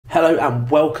Hello and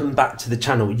welcome back to the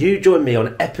channel. You join me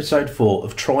on episode 4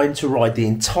 of trying to ride the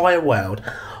entire world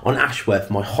on Ashworth,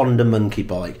 my Honda monkey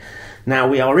bike. Now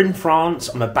we are in France.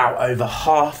 I'm about over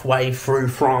halfway through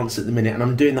France at the minute and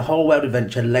I'm doing the whole world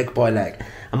adventure leg by leg.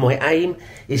 And my aim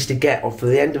is to get off for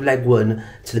the end of leg 1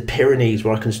 to the Pyrenees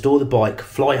where I can store the bike,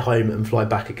 fly home and fly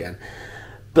back again.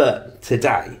 But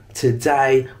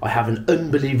today I have an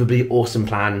unbelievably awesome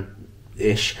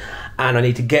plan-ish. And I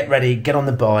need to get ready, get on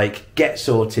the bike, get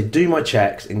sorted, do my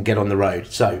checks and get on the road.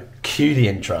 So, cue the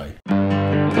intro.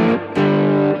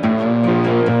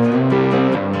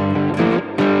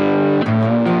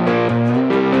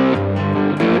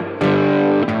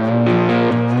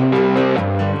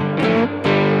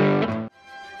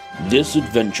 This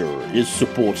adventure is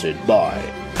supported by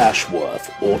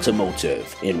Ashworth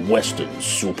Automotive in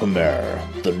Weston-super-Mare,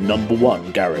 the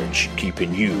 #1 garage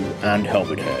keeping you and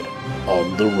Helmet Head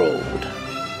on the road.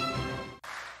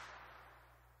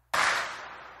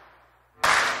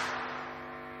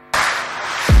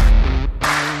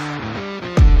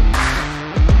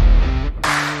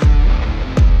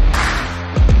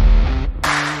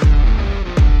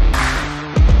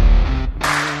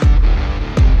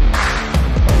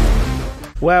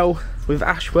 Well, with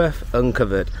Ashworth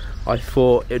uncovered, I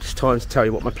thought it's time to tell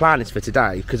you what my plan is for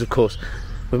today, because of course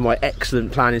with my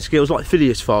excellent planning skills like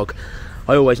Phileas Fogg,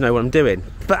 I always know what I'm doing.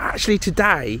 But actually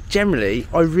today, generally,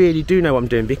 I really do know what I'm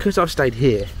doing because I've stayed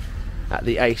here at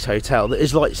the Ace Hotel. That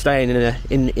is like staying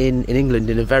in England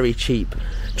in a very cheap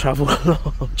travel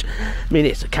lodge. I mean,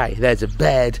 it's okay, there's a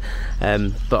bed,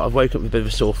 but I've woken up with a bit of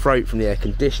a sore throat from the air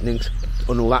conditioning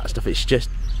and all that stuff. It's just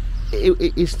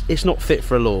it's not fit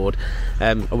for a lord.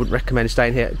 I wouldn't recommend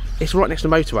staying here. It's right next to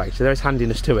the motorway, so there is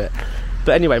handiness to it.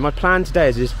 But anyway, my plan today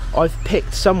is I've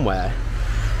picked somewhere,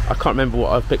 I can't remember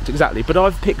what I've picked exactly, but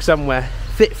I've picked somewhere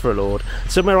fit for a lord,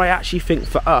 somewhere I actually think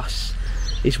for us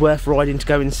is worth riding to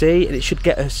go and see, and it should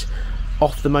get us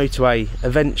off the motorway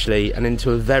eventually and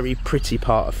into a very pretty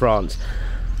part of France.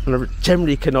 And I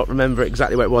generally cannot remember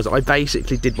exactly where it was. I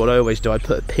basically did what I always do. I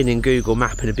put a pin in Google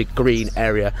Map in a big green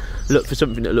area, looked for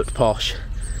something that looked posh,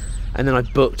 and then I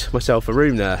booked myself a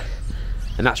room there.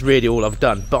 And that's really all I've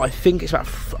done. But I think it's about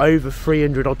over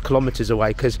 300 odd kilometres away,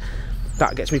 because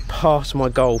that gets me past my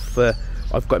goal for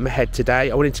I've got in my head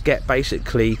today. I wanted to get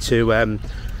basically to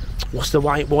what's the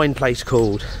wine place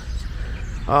called?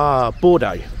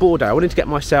 Bordeaux. I wanted to get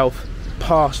myself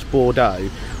past Bordeaux,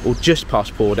 or just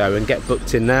past Bordeaux, and get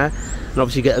booked in there and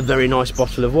obviously get a very nice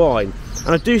bottle of wine.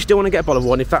 And I do still want to get a bottle of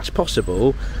wine if that's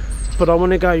possible, but I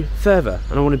want to go further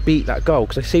and I want to beat that goal,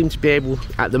 because I seem to be able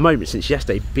at the moment since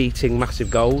yesterday beating massive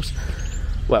goals.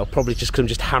 Well, probably just because I'm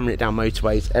just hammering it down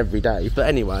motorways every day. But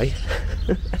anyway,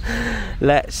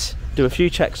 let's do a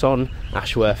few checks on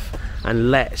Ashworth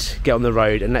and let's get on the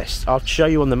road, and I'll show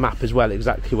you on the map as well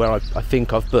exactly where I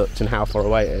think I've booked and how far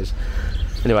away it is.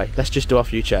 Anyway, let's just do a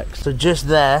few checks. So just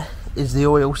there is the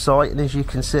oil site, and as you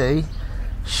can see,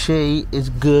 she is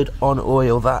good on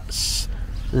oil. That's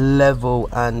level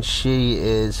and she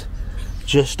is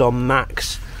just on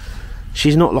max.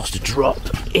 She's not lost a drop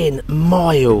in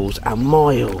miles and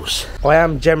miles. I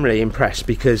am generally impressed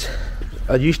because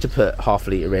I used to put half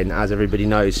a litre in, as everybody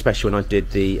knows, especially when I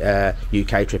did the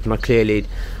UK trip, and I clearly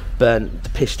burnt the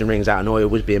piston rings out and oil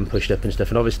was being pushed up and stuff,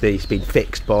 and obviously it's been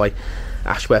fixed by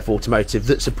Ashworth Automotive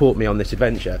that support me on this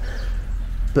adventure.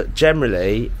 But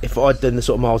generally, if I'd done the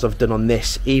sort of miles I've done on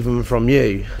this, even from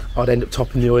you, I'd end up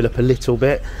topping the oil up a little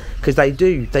bit, because they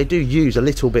do use a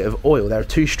little bit of oil. They're a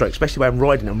 2-stroke, especially when I'm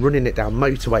riding. I'm running it down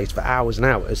motorways for hours and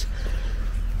hours,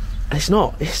 and it's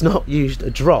not used a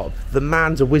drop. The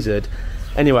man's a wizard.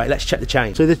 Anyway, let's check the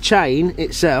chain. So the chain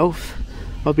itself,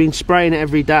 I've been spraying it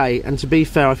every day, and to be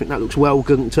fair, I think that looks well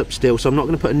gunked up still, so I'm not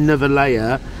going to put another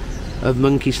layer of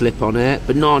monkey slip on it,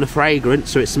 but not on a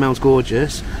fragrance, so it smells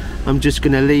gorgeous. I'm just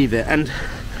going to leave it, and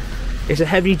it's a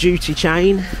heavy duty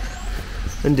chain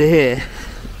under here,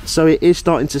 so it is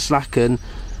starting to slacken,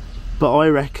 but I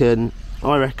reckon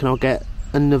I'll get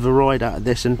another ride out of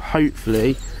this and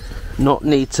hopefully not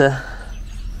need to,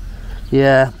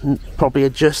 yeah, probably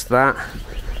adjust that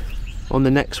on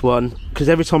the next one, because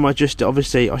every time I adjust it,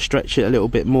 obviously I stretch it a little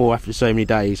bit more after so many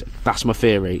days. That's my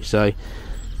theory. So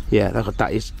yeah,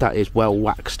 that is well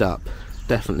waxed up,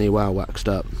 definitely well waxed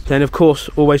up. Then of course,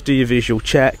 always do your visual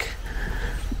check.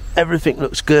 Everything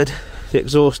looks good. The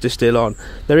exhaust is still on.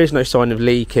 There is no sign of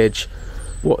leakage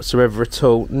whatsoever at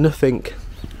all, nothing.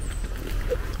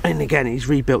 And again, he's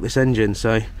rebuilt this engine,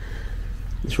 so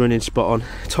it's running spot on.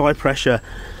 Tyre pressure,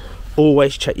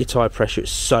 always check your tyre pressure,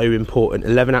 it's so important.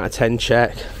 11 out of 10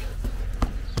 check.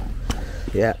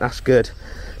 Yeah, that's good.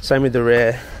 Same with the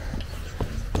rear.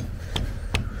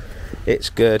 it's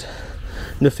good.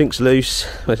 Nothing's loose.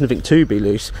 Well, there's nothing to be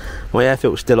loose. My air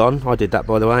filter's still on. I did that,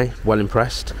 by the way. Well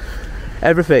impressed.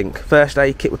 Everything. First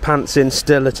aid kit with pants in,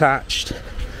 still attached.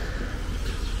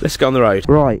 Let's go on the road.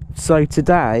 Right, so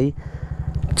today,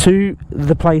 to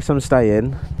the place I'm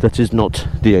staying, that is not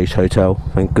the Ace Hotel,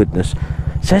 thank goodness.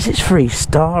 Says it's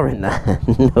 3-star in there.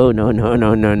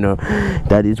 No.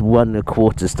 That is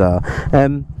 1¼ star.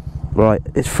 Right,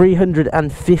 it's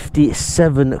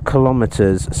 357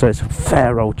 kilometres, so it's a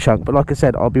fair old chunk. But like I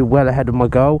said, I'll be well ahead of my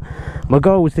goal. My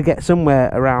goal was to get somewhere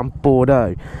around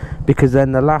Bordeaux, because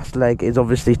then the last leg is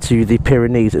obviously to the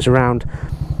Pyrenees. It's around,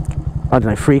 I don't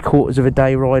know, 3/4 of a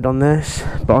day ride on this,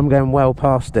 but I'm going well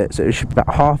past it, so it should be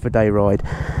about half a day ride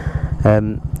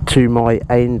to my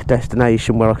end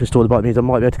destination where I can store the bike. Means I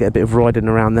might be able to get a bit of riding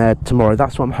around there tomorrow.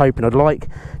 That's what I'm hoping. I'd like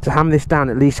to hammer this down,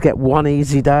 at least get one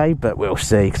easy day, but we'll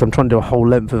see, because I'm trying to do a whole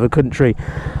length of a country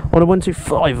on a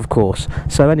 125, of course.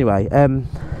 So anyway,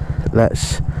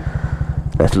 let's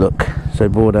look. So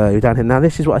Bordeaux down here. Now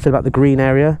this is what I said about the green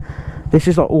area. This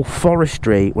is like all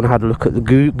forestry when I had a look at the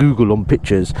Google on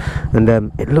pictures, and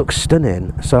it looks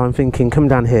stunning. So I'm thinking, come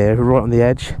down here, right on the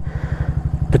edge.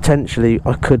 Potentially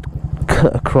I could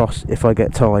cut across if I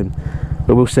get time,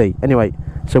 but we'll see. Anyway,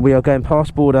 so we are going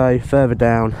past Bordeaux, further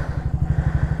down,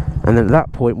 and then at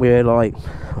that point we're like,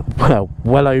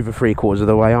 well over 3/4 of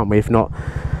the way, aren't we? If not,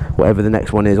 whatever the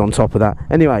next one is on top of that.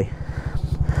 Anyway,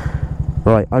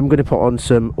 right, I'm going to put on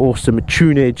some awesome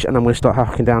tunage and I'm going to start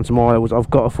hacking down some miles. I've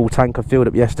got a full tank I filled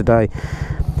up yesterday.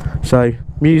 So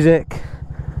music,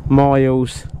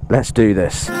 miles, let's do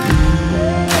this.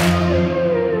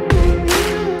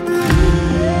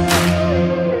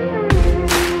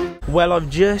 Well, I've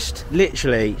just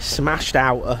literally smashed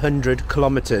out 100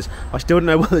 kilometres. I still don't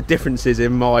know what the difference is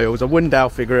in miles. I one day I'll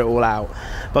figure it all out.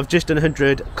 But I've just done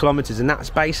 100 kilometres, and that's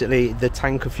basically the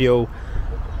tank of fuel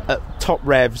at top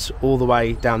revs all the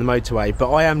way down the motorway.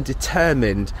 But I am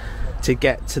determined to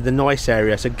get to the nice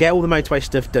area. So get all the motorway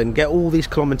stuff done, get all these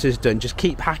kilometres done, just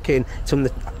keep hacking till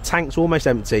the tank's almost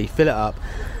empty, fill it up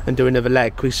and do another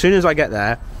leg. Because as soon as I get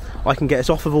there, I can get us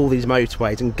off of all these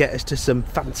motorways and get us to some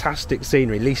fantastic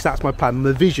scenery. At least that's my plan.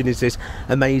 My vision is this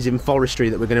amazing forestry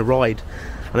that we're going to ride,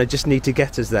 and I just need to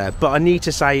get us there. But I need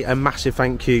to say a massive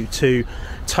thank you to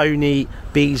Tony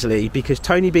Beasley, because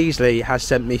Tony Beasley has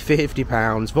sent me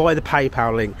 £50 via the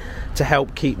PayPal link to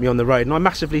help keep me on the road, and I'm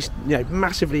massively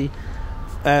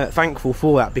thankful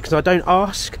for that, because I don't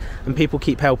ask and people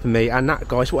keep helping me. And that,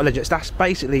 guys, what a legend. That's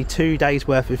basically 2 days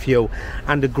worth of fuel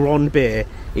and a grand beer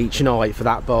each night for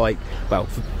that bike. Well,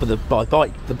 for the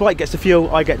bike gets the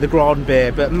fuel, I get the grand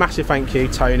beer. But massive thank you,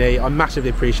 Tony. I massively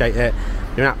appreciate it.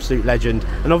 You're an absolute legend.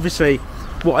 And obviously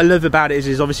what I love about it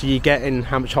is obviously you get in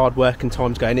how much hard work and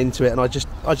time's going into it, and I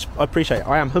appreciate it.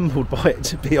 I am humbled by it,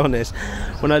 to be honest.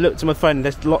 When I looked at my phone,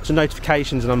 there's lots of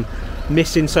notifications and I'm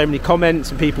missing so many comments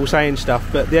and people saying stuff,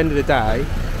 but at the end of the day,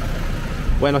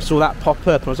 when I saw that pop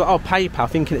up, and I was like, oh, PayPal,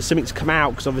 thinking it's something to come out,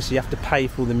 because obviously you have to pay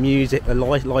for all the music, the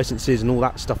licenses and all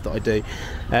that stuff that I do.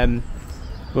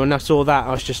 When I saw that, I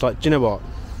was just like, do you know what?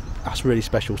 That's really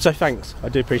special. So thanks, I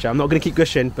do appreciate it. I'm not going to keep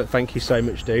gushing, but thank you so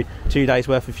much, dude. 2 days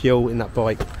worth of fuel in that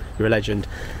bike. You're a legend.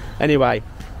 Anyway,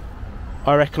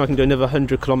 I reckon I can do another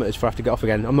 100 kilometres before I have to get off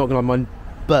again. I'm not going to mind,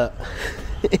 but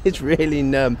it's really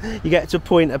numb. You get to a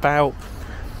point about,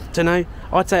 I don't know,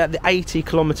 I'd say at the 80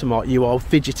 kilometre mark you are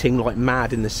fidgeting like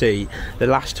mad in the seat. The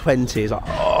last 20 is like,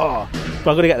 oh,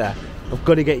 but I've got to get there. I've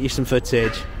got to get you some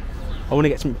footage. I want to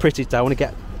get something pretty today. I want to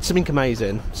get something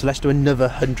amazing, so let's do another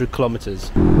 100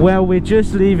 kilometres. Well, we're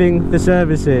just leaving the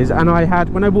services, and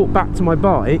when I walked back to my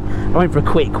bike, I went for a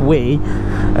quick wee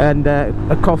and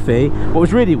a coffee. What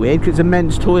was really weird, because it's a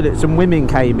men's toilet, some women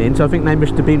came in, so I think they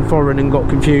must have been foreign and got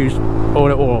confused,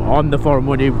 or I'm the foreign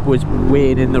one who was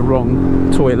weird in the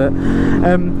wrong toilet.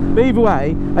 But either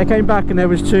way, I came back and there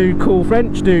was 2 cool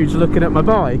French dudes looking at my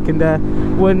bike,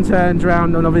 and one turns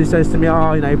around and obviously says to me,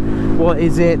 oh, you know, what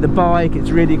is it, the bike,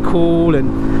 it's really cool.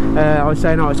 And I was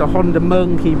saying, oh, it's a Honda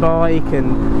Monkey bike,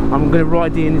 and I'm going to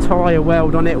ride the entire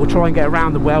world on it. We'll try and get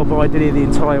around the world, but I did the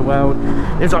entire world.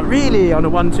 It was like, really, on a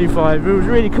 125? It was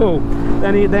really cool.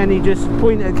 Then he just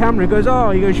pointed at the camera and goes,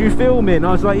 oh, he goes, you filming?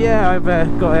 I was like, yeah, I've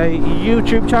got a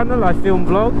YouTube channel, I film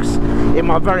vlogs. In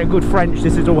my very good French,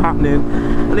 this is all happening.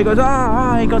 And he goes,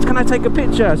 he goes, can I take a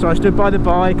picture? So I stood by the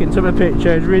bike and took a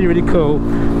picture. It was really, really cool.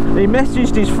 And he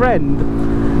messaged his friend,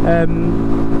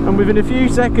 and within a few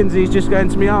seconds he's just going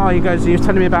to me, he was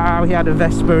telling me about how he had a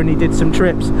Vespa and he did some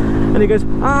trips, and he goes,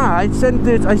 I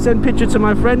sent picture to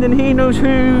my friend and he knows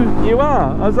who you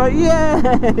are. I was like,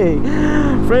 yay!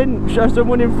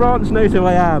 Someone in France knows who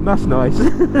I am. That's nice.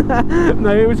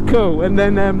 No, it was cool. And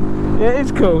then yeah,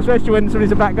 it's cool, especially when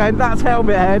somebody's back going, that's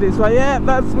Helmet Head. It's like, yeah,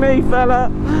 that's me, fella.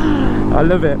 I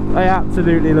love it. I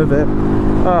absolutely love it.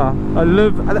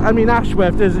 I mean,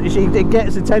 Ashworth it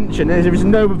gets attention. There is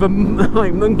no other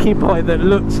like monkey bike that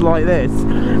looks like this.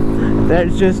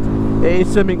 It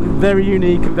is something very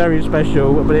unique and very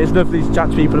special, but it's lovely to chat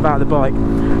to people about the bike.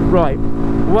 Right,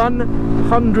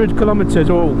 100 kilometres,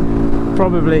 or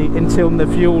probably until the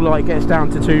fuel light gets down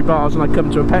to 2 bars and I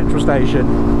come to a petrol station,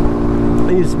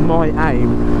 is my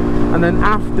aim. And then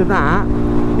after that,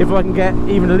 if I can get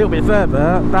even a little bit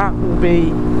further, that will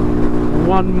be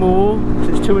one more. So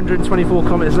it's 224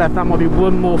 kilometres left. That might be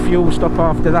one more fuel stop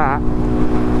after that,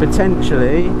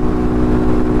 potentially,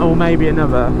 or maybe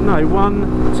another. No,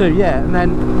 1, 2, yeah, and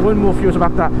then one more fuel stop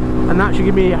after that, and that should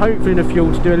give me hopefully enough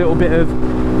fuel to do a little bit of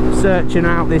searching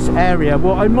out this area.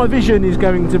 Well, my vision is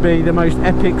going to be the most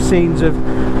epic scenes of,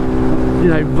 you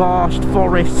know, vast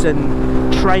forests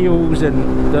and trails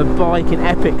and the bike in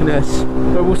epicness,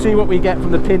 but we'll see what we get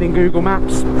from the pin in Google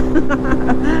Maps.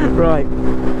 Right,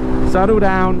 saddle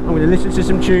down, I'm going to listen to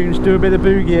some tunes, do a bit of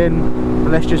boogieing,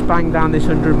 and let's just bang down this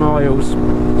 100 miles.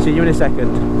 See you in a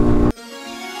second.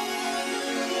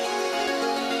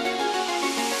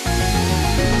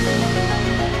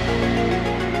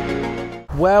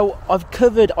 Well, I've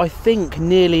covered, I think,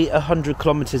 nearly 100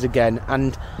 kilometres again,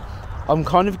 and I'm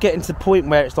kind of getting to the point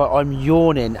where it's like I'm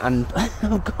yawning and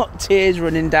I've got tears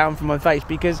running down from my face,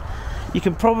 because you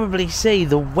can probably see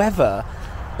the weather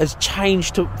has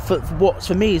changed to what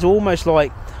for me is almost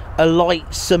like a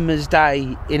light summer's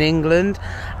day in England.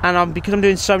 And because I'm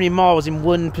doing so many miles in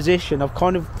one position, I've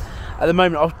kind of, at the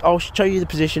moment, I'll show you the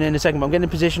position in a second, but I'm getting a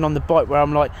position on the bike where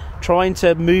I'm like trying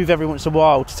to move every once in a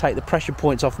while to take the pressure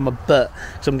points off my butt,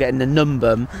 so I'm getting the numb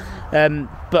bum.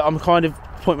 But I'm kind of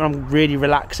at the point where I'm really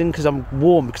relaxing because I'm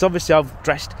warm, because obviously I've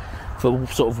dressed for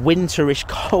sort of winterish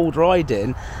cold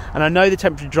riding, and I know the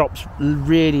temperature drops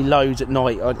really lows at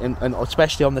night, and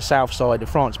especially on the south side of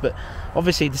France, but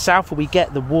obviously the souther we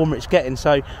get, the warmer it's getting.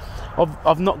 So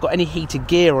I've not got any heated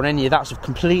gear on any of that, so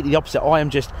completely the opposite. I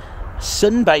am just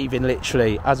sunbathing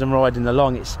literally as I'm riding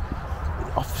along. It's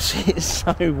obviously it's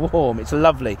so warm, it's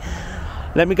lovely.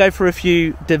 Let me go through a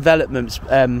few developments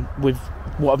with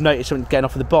what I've noticed when getting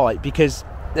off of the bike, because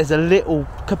there's a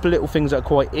couple of little things that are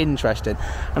quite interesting,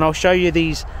 and I'll show you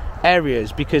these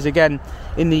areas, because again,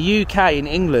 in the UK, in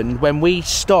England, when we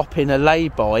stop in a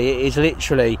lay-by, it is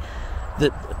literally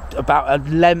about a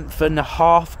length and a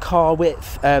half car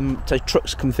width, so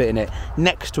trucks can fit in it,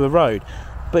 next to a road.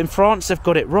 But in France, they've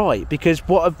got it right, because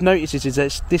what I've noticed is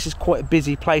that this is quite a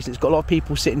busy place. It's got a lot of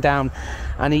people sitting down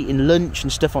and eating lunch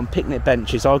and stuff on picnic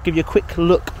benches. I'll give you a quick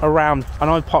look around, and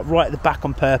I parked right at the back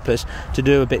on purpose to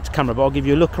do a bit to camera, but I'll give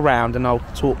you a look around and I'll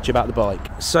talk to you about the bike.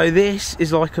 So this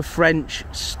is like a French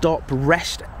stop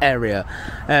rest area.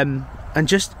 And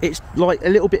just, it's like a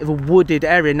little bit of a wooded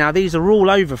area. Now these are all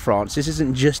over France, this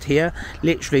isn't just here,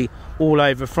 literally all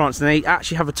over France. And they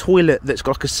actually have a toilet that's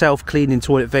got like a self-cleaning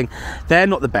toilet thing. They're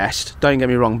not the best, don't get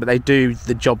me wrong, but they do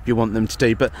the job you want them to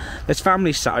do. But there's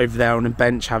families sat over there on a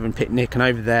bench having a picnic, and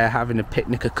over there having a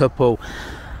picnic, a couple.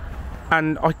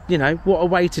 And you know, what a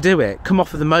way to do it. Come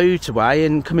off of the motorway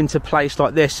and come into a place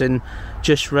like this and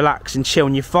just relax and chill.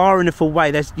 And you're far enough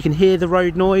away, you can hear the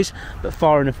road noise, but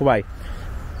far enough away.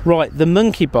 Right, the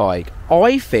monkey bike,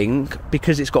 I think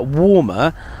because it's got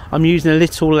warmer, I'm using a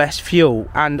little less fuel,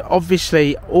 and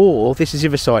obviously, or this is the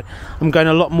other side, I'm going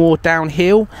a lot more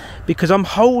downhill, because I'm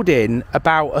holding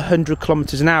about 100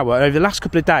 kilometers an hour. Over the last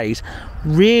couple of days,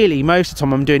 really most of the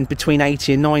time I'm doing between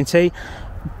 80 and 90,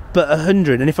 but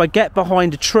 100, and if I get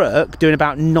behind a truck doing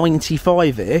about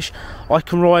 95-ish, I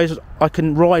can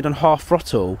ride on half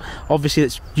throttle. Obviously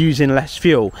that's using less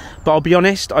fuel, but I'll be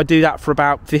honest, I do that for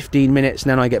about 15 minutes and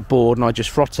then I get bored and I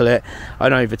just throttle it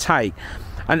and overtake.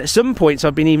 And at some points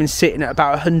I've been even sitting at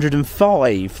about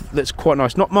 105. That's quite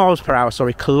nice. Not miles per hour,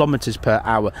 sorry, kilometers per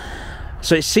hour.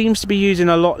 So it seems to be using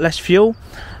a lot less fuel.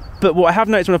 But what I have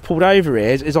noticed when I've pulled over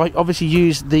is I obviously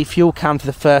used the fuel can for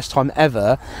the first time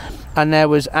ever, and there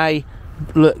was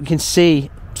look, you can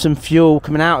see some fuel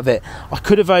coming out of it. I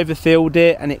could have overfilled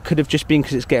it, and it could have just been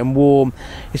because it's getting warm,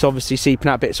 it's obviously seeping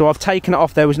out a bit. So I've taken it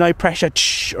off. There was no pressure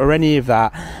or any of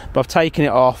that, but I've taken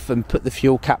it off and put the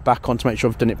fuel cap back on to make sure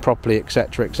I've done it properly,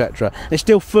 etc, etc. It's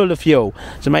still full of fuel,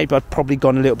 so maybe I've probably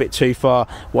gone a little bit too far.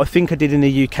 What I think I did in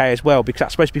the UK as well, because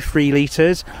that's supposed to be 3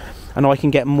 litres, and I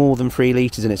can get more than 3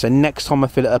 litres in it. So next time I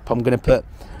fill it up, I'm going to put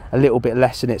a little bit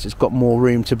less in it, so it's got more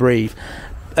room to breathe.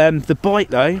 The bike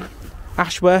though,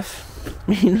 Ashworth,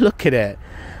 I mean, look at it.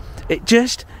 It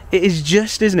is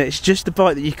just, isn't it? It's just a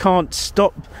bike that you can't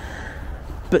stop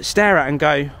but stare at and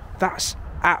go, that's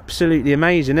absolutely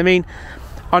amazing. I mean,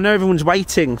 I know everyone's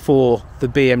waiting for the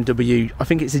BMW, I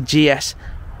think it's a GS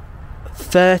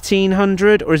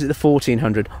 1300, or is it the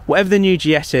 1400? Whatever the new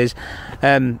GS is.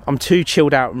 I'm too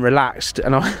chilled out and relaxed,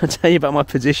 and I'll tell you about my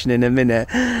position in a minute.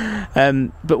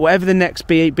 But whatever the next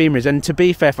Beamer is, and to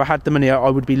be fair, if I had the money, I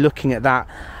would be looking at that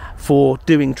for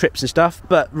doing trips and stuff.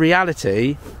 But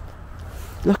reality,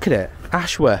 look at it,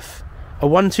 Ashworth, a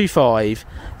 125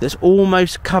 that's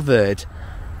almost covered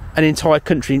an entire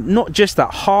country, not just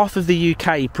that, half of the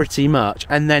UK pretty much,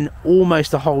 and then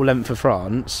almost the whole length of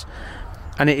France.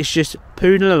 And it is just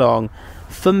poodling along,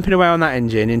 thumping away on that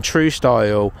engine in true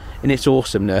style, in its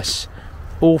awesomeness,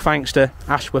 all thanks to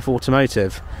Ashworth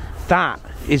Automotive. That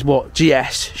is what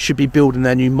GS should be building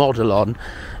their new model on,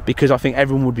 because I think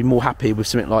everyone would be more happy with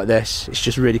something like this. It's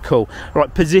just really cool.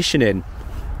 Right, positioning.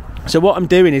 So what I'm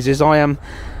doing is I am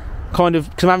kind of,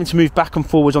 because I'm having to move back and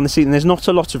forwards on the seat, and there's not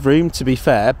a lot of room, to be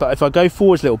fair, but if I go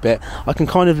forwards a little bit, I can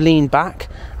kind of lean back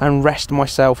and rest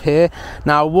myself here.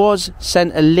 Now, I was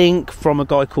sent a link from a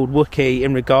guy called Wookie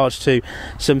in regards to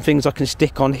some things I can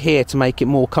stick on here to make it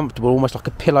more comfortable, almost like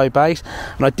a pillow base,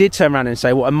 and I did turn around and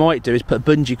say what I might do is put a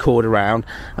bungee cord around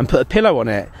and put a pillow on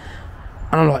it.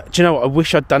 And I'm like, do you know what, I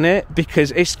wish I'd done it,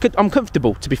 because it's good. I'm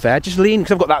comfortable, to be fair, just lean,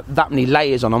 because I've got that many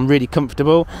layers on, I'm really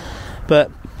comfortable.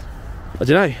 But I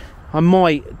don't know, I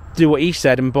might do what he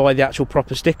said and buy the actual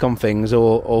proper stick on things,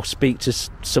 or speak to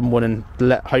someone and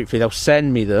hopefully they'll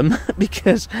send me them,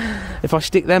 because if I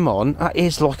stick them on, that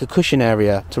is like a cushion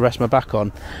area to rest my back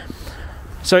on.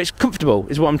 So it's comfortable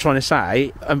is what I'm trying to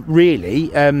say, really.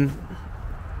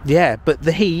 Yeah, but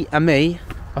the heat and me,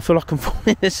 I feel like I'm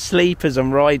falling asleep as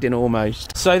I'm riding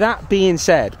almost. So that being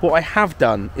said, what I have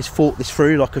done is thought this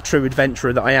through like a true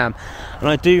adventurer that I am, and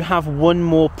I do have one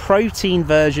more protein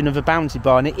version of a Bounty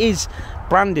Bar, and it is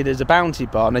branded as a Bounty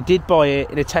Bar, and I did buy it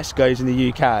in a Tesco's in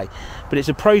the UK, but it's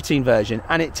a protein version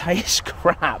and it tastes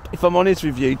crap. If I'm honest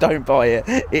with you, don't buy it,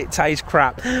 it tastes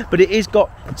crap. But it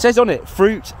says on it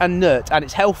fruit and nut, and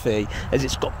it's healthy as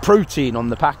it's got protein on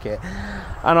the packet.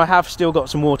 And I have still got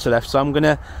some water left, so I'm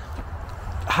gonna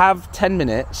have 10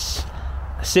 minutes,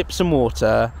 sip some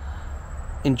water,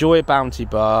 enjoy a Bounty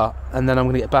Bar, and then I'm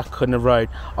going to get back on the road.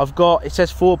 It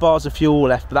says 4 bars of fuel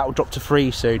left, but that will drop to 3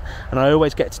 soon, and I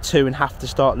always get to 2 and have to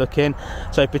start looking.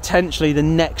 So potentially the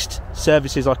next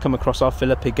services I come across, I'll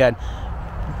fill up again.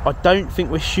 I don't think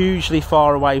we're hugely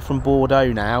far away from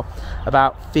Bordeaux now,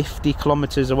 about 50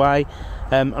 kilometres away.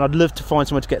 And I'd love to find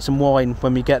somewhere to get some wine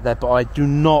when we get there, but I do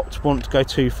not want to go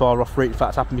too far off route if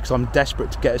that's happened, because I'm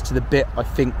desperate to get us to the bit I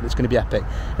think that's going to be epic.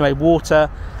 Anyway, water,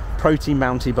 protein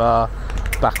Bounty Bar,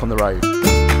 back on the road.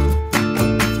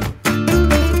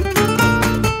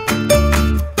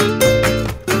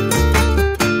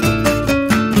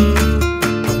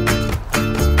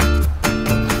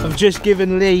 I've just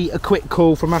given Lee a quick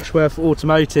call from Ashworth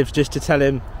Automotive just to tell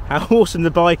him how awesome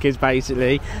the bike is,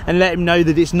 basically, and let him know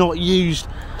that it's not used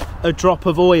a drop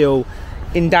of oil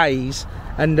in days,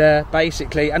 and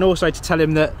basically, and also to tell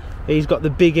him that he's got the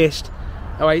biggest,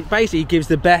 basically he gives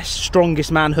the best,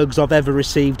 strongest man hugs I've ever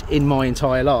received in my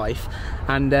entire life.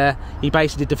 And he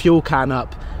basically did the fuel can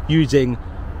up using,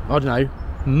 I don't know,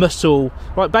 muscle,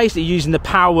 right, basically using the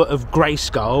power of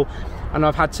Grayskull. And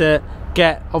I've had to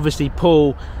get, obviously,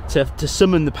 Paul to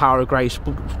summon the power of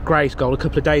Grayskull a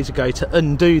couple of days ago to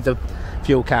undo the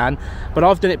fuel can, but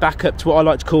I've done it back up to what I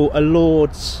like to call a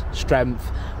Lord's strength,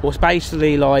 or it's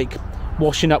basically like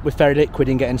washing up with fairy liquid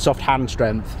and getting soft hand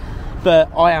strength. But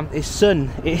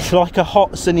it's like a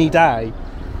hot sunny day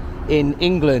in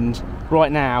England right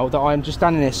now that I'm just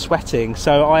standing there sweating,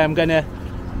 so I am going to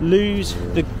lose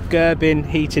the Gerbin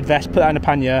heated vest, put that in a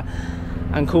pannier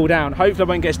and cool down. Hopefully I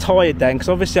won't get as tired then, because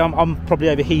obviously I'm probably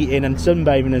overheating and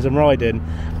sunbathing as I'm riding.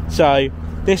 So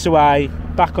this away,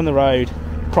 back on the road,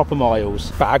 proper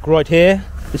miles. Bag right here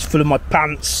is full of my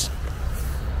pants.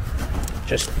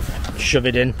 Just shove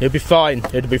it in, it'll be fine,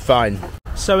 it'll be fine.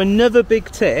 So another big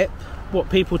tip, what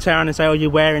people turn around and say, oh, you're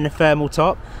wearing a thermal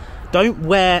top. don't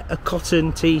wear a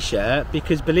cotton t-shirt,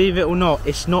 because believe it or not,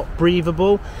 it's not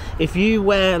breathable. If you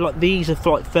wear like these are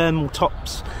like thermal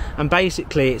tops, and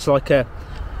basically it's like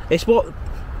it's what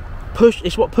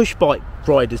push bike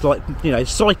riders, like, you know,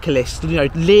 cyclists, you know,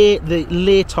 the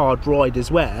leotard riders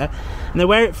wear, and they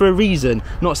wear it for a reason.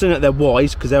 Not saying that they're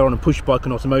wise because they're on a push bike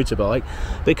and not a motorbike,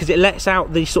 because it lets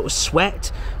out the sort of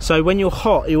sweat. So when you're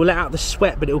hot, it will let out the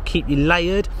sweat, but it will keep you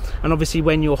layered. And obviously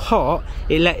when you're hot,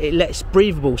 it lets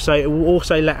breathable, so it will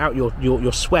also let out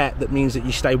your sweat. That means that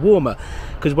you stay warmer,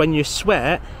 because when you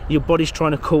sweat, your body's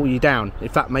trying to cool you down,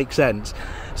 if that makes sense.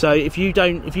 So if you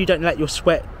don't let your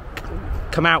sweat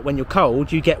come out when you're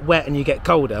cold, you get wet and you get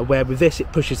colder, where with this it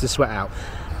pushes the sweat out.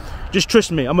 Just trust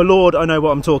me, I'm a lord, I know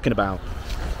what I'm talking about.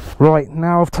 Right,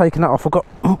 now I've taken that off,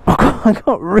 I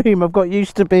got room. I've got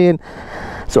used to being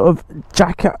sort of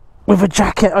jacket with a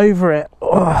jacket over it.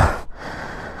 Oh.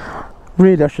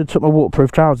 Really, I should have took my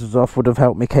waterproof trousers off, would have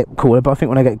helped me keep cooler, but I think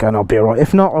when I get going I'll be alright.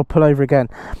 If not, I'll pull over again.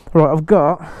 Right, I've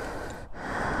got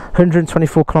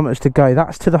 124 kilometres to go.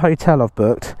 That's to the hotel I've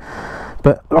booked.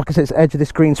 But like I said, it's the edge of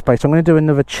this green space. I'm going to do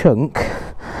another chunk.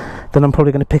 Then I'm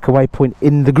probably going to pick a waypoint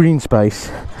in the green space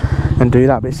and do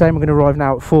that. But it's saying we're going to arrive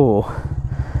now at 4.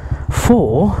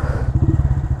 4?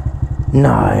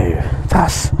 No.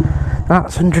 That's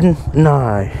 100.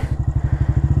 No.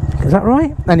 Is that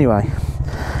right? Anyway,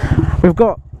 we've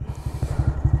got.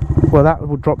 Well, that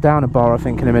will drop down a bar, I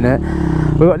think, in a minute.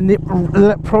 We've got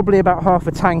probably about half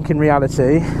a tank in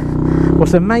reality.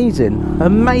 What's amazing,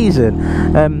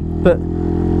 but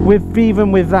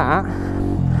even with that,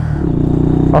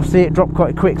 I'll see it drop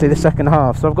quite quickly the second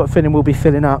half. So I've got a feeling we'll be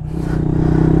filling up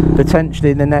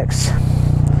potentially in the next,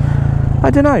 I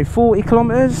don't know, 40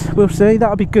 kilometres. We'll see.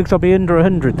 That'll be good because I'll be under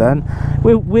 100 then.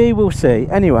 We will see.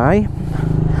 Anyway,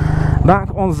 back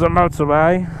on the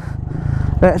motorway.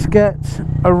 Let's get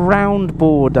around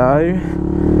Bordeaux.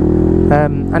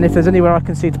 And if there's anywhere I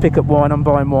can see to pick up wine, I'm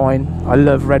buying wine. I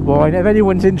love red wine. If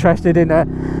anyone's interested in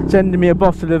sending me a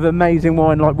bottle of amazing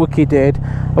wine like Wookie did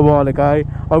a while ago,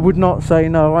 I would not say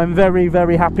no. I'm very,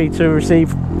 very happy to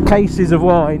receive cases of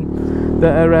wine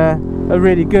that are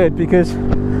really good, because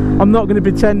I'm not going to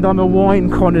pretend I'm a wine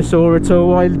connoisseur at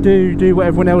all. I do what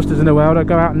everyone else does in the world. I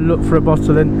go out and look for a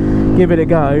bottle and give it a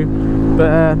go.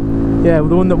 But yeah,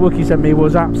 the one that Wookie sent me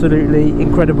was absolutely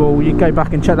incredible. You go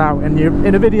back and check that out, and you're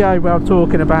in a video where I'm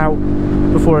talking about,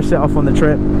 before I set off on the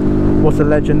trip, what a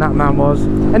legend that man was.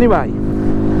 Anyway,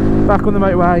 back on the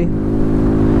motorway.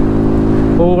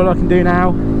 All I can do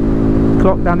now,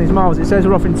 clock down these miles. It says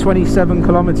we're off in 27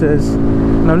 kilometres,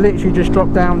 and I've literally just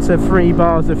dropped down to 3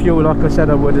 bars of fuel, like I said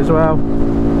I would as well.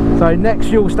 So next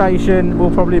fuel station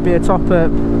will probably be a top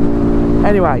up.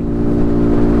 Anyway,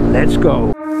 let's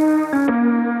go.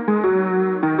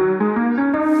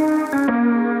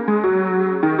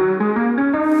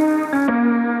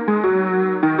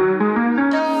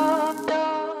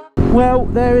 Well,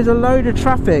 there is a load of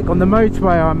traffic on the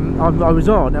motorway I was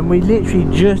on, and we literally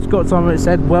just got somewhere that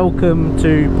said welcome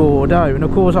to Bordeaux, and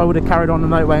of course I would have carried on the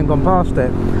motorway and gone past it,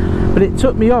 but it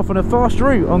took me off on a fast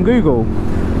route on Google,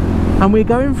 and we're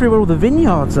going through where all the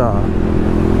vineyards are.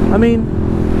 I mean,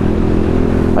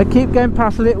 I keep going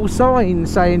past little signs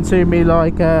saying to me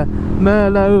like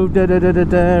Merlot da da da da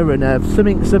da, and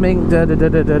something da da da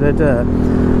da da da.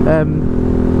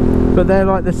 But they're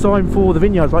like the sign for the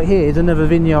vineyards. Like here's another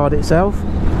vineyard itself,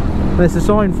 and there's a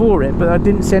sign for it, but I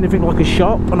didn't see anything like a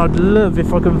shop, and I'd love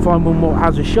if I can find one more that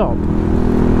has a shop,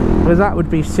 because that would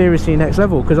be seriously next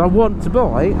level, because I want to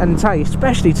buy and taste,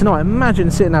 especially tonight.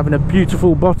 Imagine sitting having a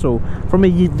beautiful bottle from a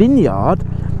vineyard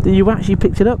that you actually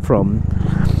picked it up from.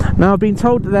 Now I've been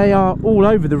told that they are all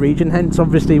over the region, hence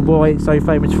obviously why it's so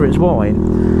famous for its wine,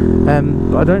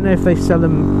 but I don't know if they sell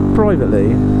them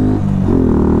privately.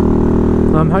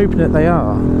 I'm hoping that they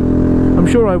are. I'm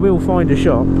sure I will find a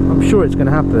shop. I'm sure it's going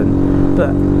to happen. But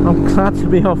I'm glad to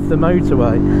be off the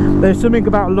motorway. There's something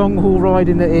about long haul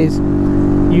riding that is,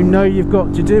 you know, you've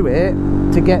got to do it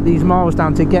to get these miles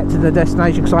down, to get to the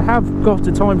destination. Because I have got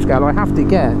a time scale. I have to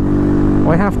get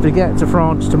to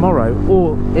France tomorrow,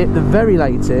 or at the very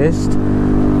latest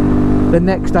the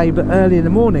next day, but early in the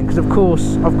morning, because of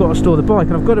course I've got to store the bike,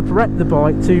 and I've got to prep the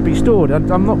bike to be stored.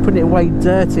 I'm not putting it away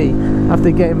dirty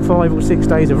after getting 5 or 6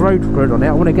 days of road on it.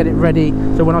 I want to get it ready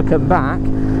so when I come back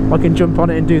I can jump on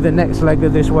it and do the next leg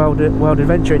of this world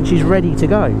adventure, and she's ready to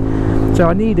go. So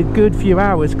I need a good few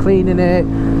hours cleaning it,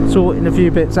 sorting a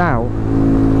few bits out.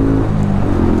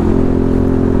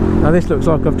 Now this looks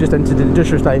like I've just entered an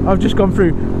industrial estate. I've just gone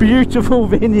through beautiful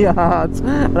vineyards,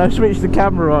 and I've switched the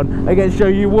camera on again to show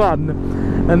you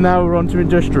one. and now we're on to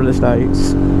industrial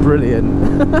estates. Brilliant.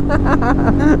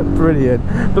 Brilliant.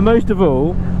 But most of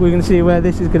all, we're going to see where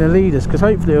this is going to lead us, because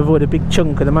hopefully we'll avoid a big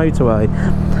chunk of the motorway.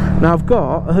 Now I've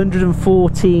got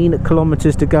 114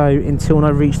 kilometres to go until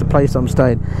I reach the place I'm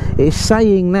staying. It's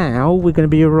saying now we're going to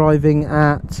be arriving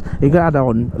at, you're going to add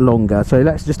on longer, so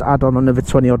let's just add on another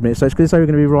 20 odd minutes. So it's going to say we're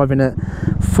going to be arriving at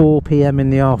 4 PM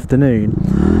in the afternoon.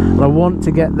 And I want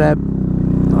to get there,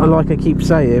 like I keep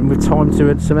saying, with time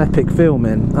to some epic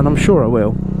filming, and I'm sure I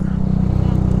will.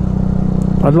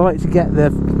 I'd like to get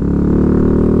the,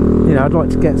 you know, I'd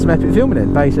like to get some epic filming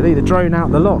in, basically, the drone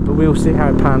out the lot, but we'll see how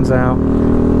it pans out.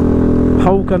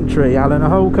 Whole country, Alan, a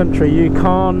whole country. You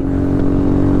can't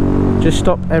just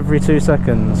stop every 2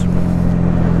 seconds.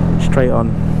 Straight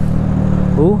on.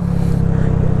 Oh,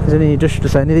 is any industrial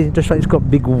estate? Any industrial estate's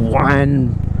got big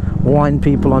wine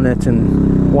people on it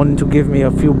and wanting to give me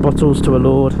a few bottles to a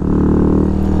lord.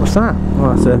 What's that?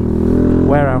 Oh, that's a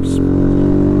warehouse.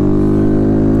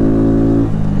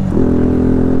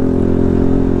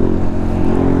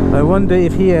 I wonder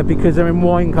if here, because they're in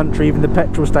wine country, even the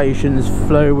petrol stations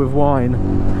flow with wine.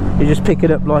 You just pick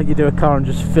it up like you do a car and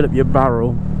just fill up your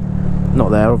barrel. Not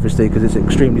there, obviously, because it's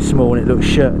extremely small and it looks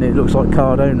shut and it looks like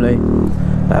card only.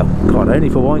 Card only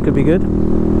for wine could be good.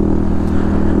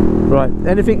 Right,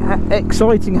 anything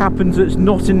exciting happens that's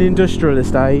not in the industrial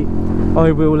estate,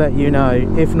 I will let you know.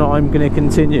 If not, I'm going to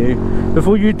continue.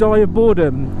 Before you die of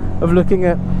boredom of looking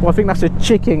at, well, I think that's a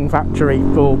chicken factory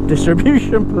for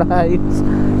distribution place.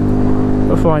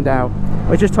 We'll find out.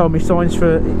 They just told me signs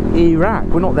for Iraq.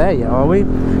 We're not there yet, are we?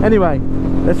 Anyway,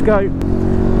 let's go.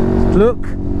 Look,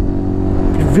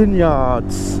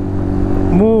 vineyards.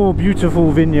 More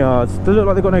beautiful vineyards. They look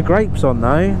like they've got no grapes on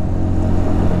though.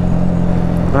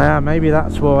 Yeah, maybe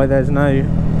that's why there's no,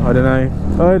 I don't know.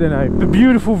 But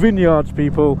beautiful vineyards,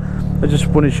 people. I just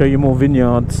want to show you more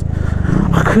vineyards.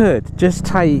 I could just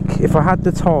take, if I had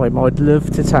the time, I'd love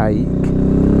to take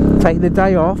the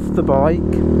day off the bike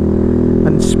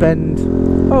and spend,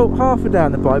 half a day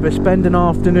on the bike, but spend an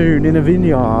afternoon in a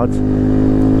vineyard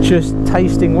just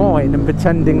tasting wine and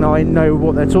pretending that I know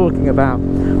what they're talking about,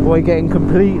 while getting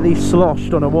completely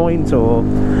sloshed on a wine tour.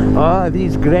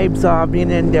 These grapes have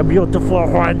been in the beautiful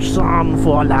red sun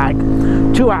for like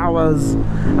 2 hours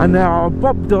and they are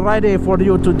popped ready for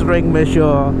you to drink,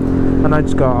 monsieur. And I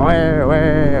just go, wait,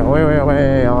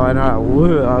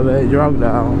 I'm drunk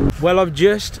now. Well, I've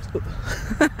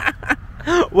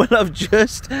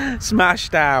just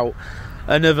smashed out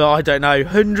another, I don't know,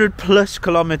 100+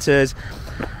 kilometres,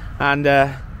 and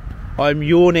I'm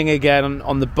yawning again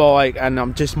on the bike, and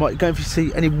I'm just going to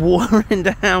see any watering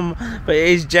down, but it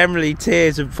is generally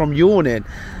tears from yawning.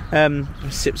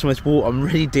 Sip some of this water. I'm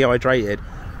really dehydrated.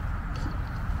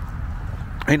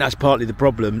 I think that's partly the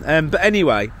problem. But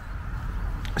anyway,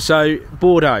 so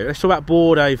Bordeaux. Let's talk about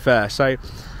Bordeaux first. So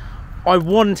I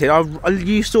rode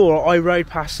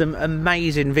past some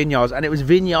amazing vineyards, and it was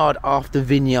vineyard after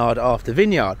vineyard after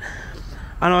vineyard.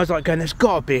 And I was like going, there's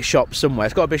got to be a shop somewhere.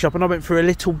 There's got to be a shop. And I went through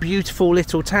a beautiful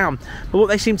little town. But what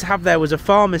they seemed to have there was a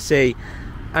pharmacy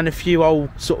and a few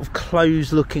old sort of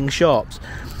closed-looking shops.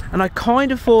 And I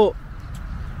kind of thought,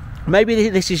 maybe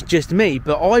this is just me,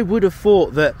 but I would have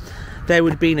thought that there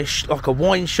would have been like a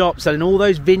wine shop selling all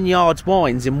those vineyards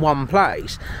wines in one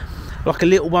place. Like a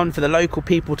little one for the local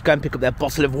people to go and pick up their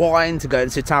bottle of wine, to go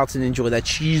and sit out and enjoy their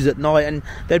cheese at night, and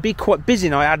they'd be quite busy.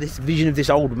 And I had this vision of this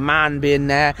old man being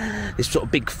there, this sort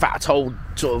of big fat old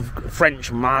sort of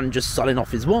French man just selling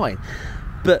off his wine.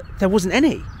 But there wasn't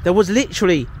any. There was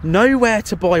literally nowhere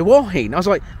to buy wine. I was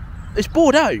like, it's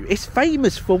Bordeaux, it's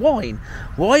famous for wine.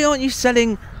 Why aren't you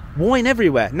selling wine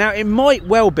everywhere? Now it might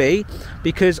well be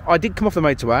because I did come off the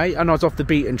motorway and I was off the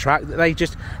beaten track.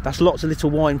 That's lots of little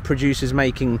wine producers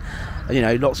making, you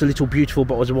know, lots of little beautiful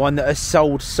bottles of wine that are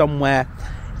sold somewhere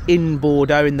in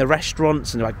Bordeaux in the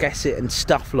restaurants, and I guess it, and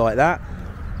stuff like that.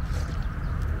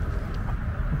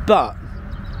 But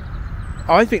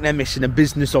I think they're missing a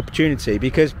business opportunity,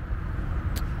 because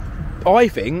I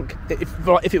think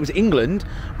if it was England,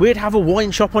 we'd have a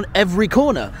wine shop on every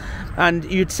corner, and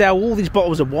you'd sell all these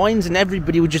bottles of wines, and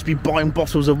everybody would just be buying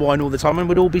bottles of wine all the time, and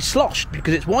we'd all be sloshed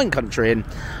because it's wine country. And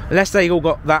unless they all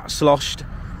got that sloshed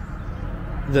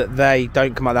that they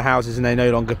don't come out of the houses and they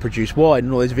no longer produce wine,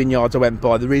 and all those vineyards I went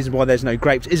by, the reason why there's no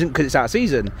grapes isn't because it's out of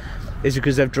season, it's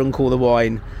because they've drunk all the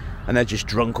wine and they're just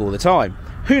drunk all the time.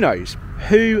 Who knows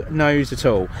at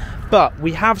all. But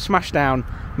we have smashed down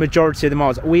majority of the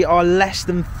miles. We are less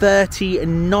than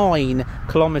 39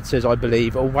 kilometers, I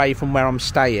believe, away from where I'm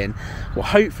staying. Well,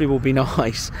 hopefully will be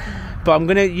nice, but I'm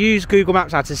going to use Google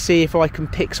Maps now to see if I can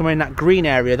pick somewhere in that green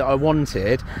area that I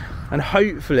wanted, and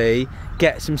hopefully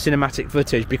get some cinematic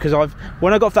footage, because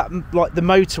when I got that, like the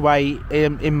motorway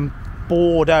in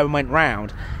Bordeaux and went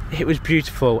round, it was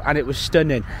beautiful and it was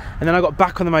stunning, and then I got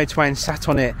back on the motorway and sat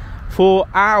on it for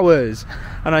hours,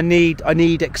 and I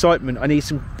need excitement. I need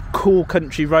some cool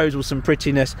country roads or some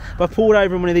prettiness. But I pulled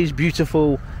over in one of these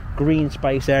beautiful green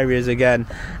space areas again.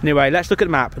 Anyway, let's look at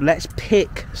the map, let's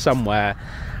pick somewhere,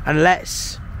 and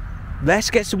let's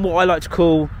get some what I like to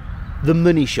call the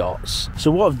money shots.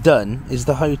 So what I've done is,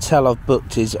 the hotel I've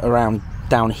booked is around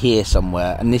down here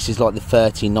somewhere, and this is like the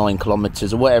 39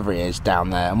 kilometers or whatever it is down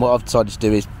there, and what I've decided to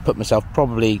do is put myself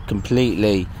probably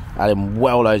completely, adding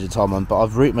well loads of time on, but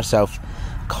I've routed myself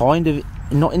kind of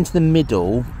not into the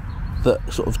middle, but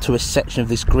sort of to a section of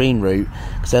this green route,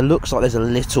 because there looks like there's a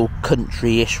little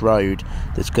country-ish road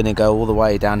that's going to go all the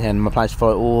way down here, and my plan is to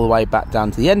follow it all the way back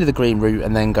down to the end of the green route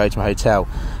and then go to my hotel.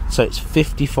 So it's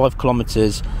 55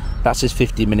 kilometers, that says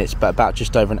 50 minutes, but about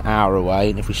just over an hour away.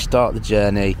 And if we start the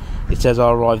journey, it says I'll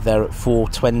arrive there at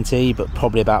 4:20, but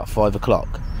probably about 5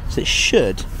 o'clock. So it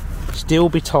should still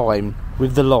be time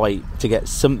with the light to get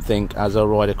something as I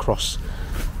ride across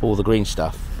all the green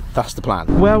stuff. That's the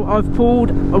plan. Well, I've pulled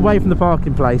away from the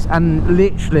parking place, and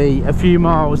literally a few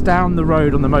miles down the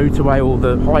road on the motorway or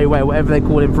the highway, whatever they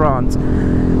call it in France,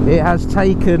 it has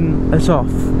taken us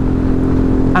off.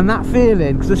 And that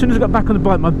feeling, because as soon as I got back on the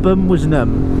bike, my bum was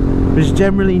numb, it was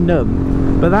generally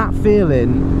numb, but that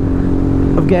feeling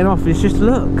of getting off is just,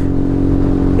 look,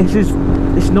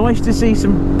 it's nice to see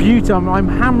some beauty. I'm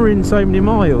hammering so many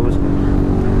miles,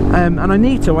 and I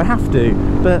need to, I have to,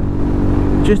 but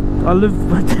just I love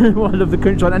the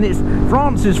countryside, and it's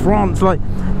France is France. Like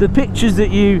the pictures that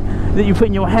you put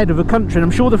in your head of a country, and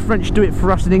I'm sure the French do it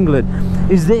for us in England,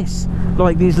 is this,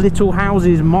 like these little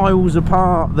houses miles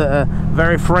apart that are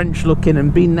very French looking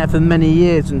and been there for many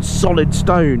years, and solid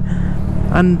stone,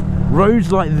 and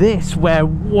roads like this where,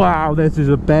 wow, this is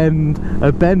a bend.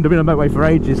 I've been on the motorway for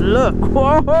ages. Look,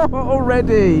 whoa,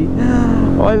 already.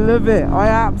 I love it. I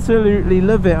absolutely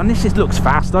love it. And this just looks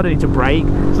fast. I don't need to brake,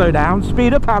 slow down,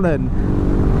 speed up, Alan.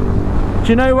 Do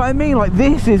you know what I mean? Like,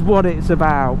 this is what it's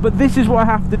about. But this is what I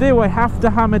have to do. I have to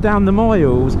hammer down the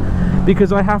miles,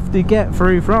 because I have to get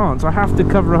through France. I have to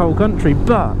cover a whole country.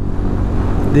 But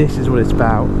this is what it's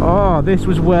about. Oh, this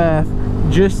was worth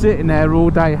just sitting there all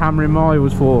day hammering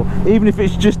miles for, even if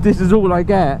it's just this is all I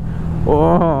get.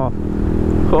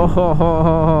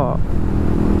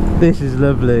 This is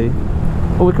lovely.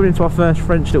 Oh, we're coming into our first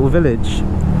French little village.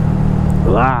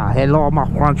 Ah, hello my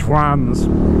French friends.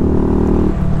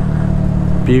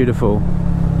 Beautiful.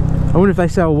 I wonder if they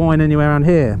sell wine anywhere around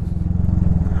here.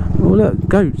 Oh look,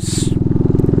 goats.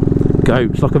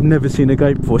 Goats, like I've never seen a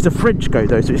goat before. It's a French goat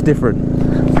though, so it's different.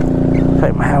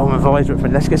 Take my helmet and visor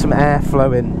up, let's get some air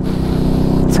flowing.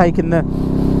 Taking the...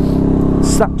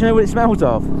 Do you know what it smells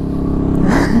of?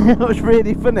 It was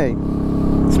really funny.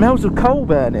 It smells of coal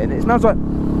burning. It smells like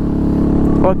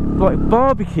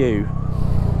barbecue.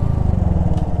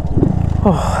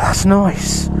 Oh, that's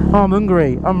nice. Oh, I'm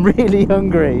hungry. I'm really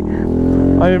hungry.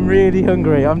 I am really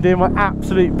hungry. I'm doing my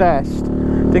absolute best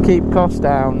to keep costs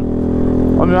down.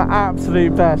 I'm doing my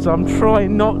absolute best. I'm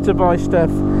trying not to buy stuff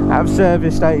out of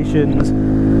service stations.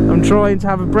 I'm trying to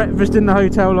have a breakfast in the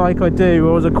hotel like I do,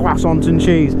 or as a croissant and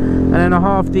cheese, and then a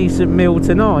half decent meal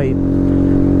tonight.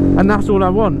 And that's all I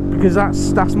want, because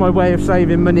that's my way of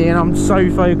saving money, and I'm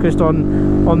so focused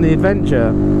on the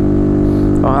adventure.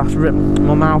 Oh, that's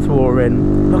my mouth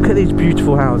watering. Look at these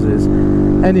beautiful houses.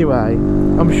 Anyway,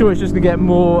 I'm sure it's just going to get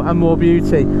more and more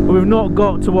beauty, but we've not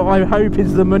got to what I hope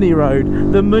is the money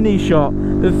road, the money shot,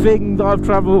 the thing that I've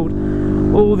travelled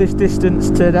all this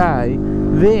distance today.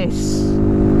 This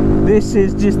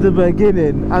is just the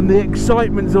beginning, and the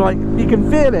excitement's like, you can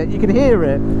feel it, you can hear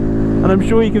it, and I'm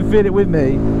sure you can feel it with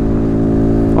me.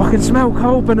 I can smell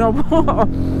coal, and I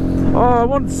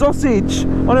want sausage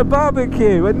on a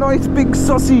barbecue, a nice big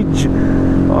sausage.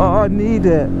 Oh, I need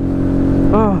it.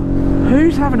 Oh,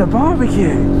 who's having a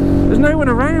barbecue? There's no one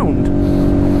around.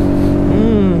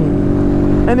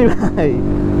 Anyway,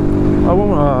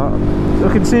 I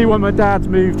can see why my dad's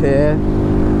moved here.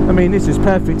 I mean, this is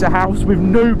perfect, a house with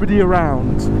nobody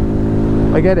around.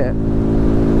 I get it.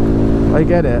 I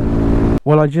get it.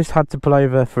 Well, I just had to pull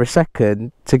over for a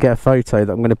second to get a photo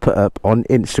that I'm going to put up on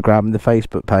Instagram and the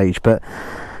Facebook page, but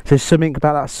there's something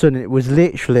about that sun, and it was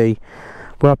literally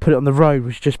where I put it on the road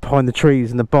was just behind the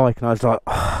trees and the bike, and I was like,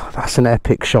 oh, that's an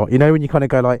epic shot. You know when you kind of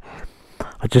go like,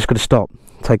 I just got to stop,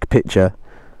 take a picture.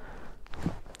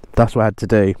 That's what I had to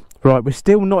do. Right, we're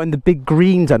still not in the big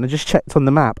green zone. I just checked on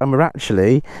the map, and we're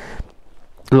actually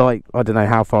like, I don't know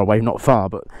how far away, not far,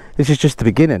 but this is just the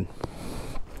beginning.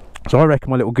 So I reckon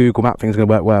my little Google map thing is going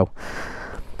to work well.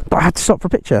 But I had to stop for a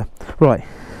picture. Right,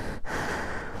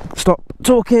 stop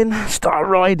talking, start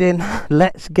riding.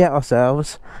 Let's get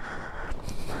ourselves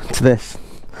to this.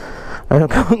 I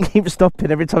can't keep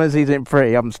stopping. Every time I see something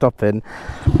pretty, I'm stopping.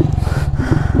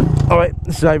 Alright,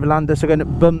 this is Overlander, so going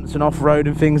up bumps and off-road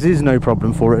and things is no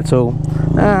problem for it at all.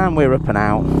 And we're up and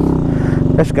out.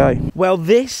 Let's go. Well,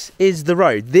 this is the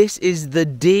road. This is the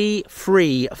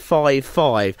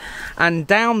D355. And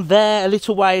down there, a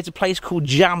little way, is a place called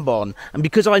Jambon. And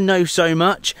because I know so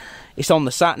much, it's on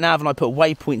the sat-nav and I put a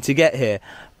waypoint to get here.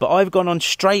 But I've gone on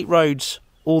straight roads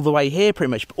all the way here,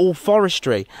 pretty much, all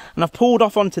forestry. And I've pulled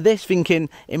off onto this thinking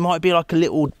it might be like a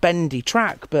little bendy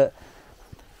track, but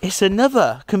it's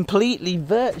another completely,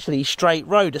 virtually straight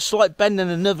road. A slight bend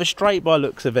and another straight by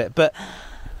looks of it. But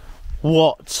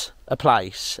what a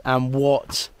place and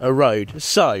what a road.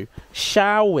 So,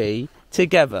 shall we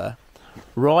together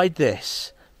ride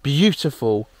this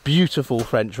beautiful, beautiful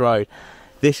French road?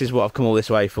 This is what I've come all this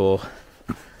way for.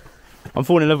 I'm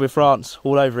falling in love with France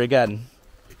all over again.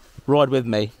 Ride with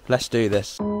me. Let's do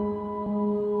this.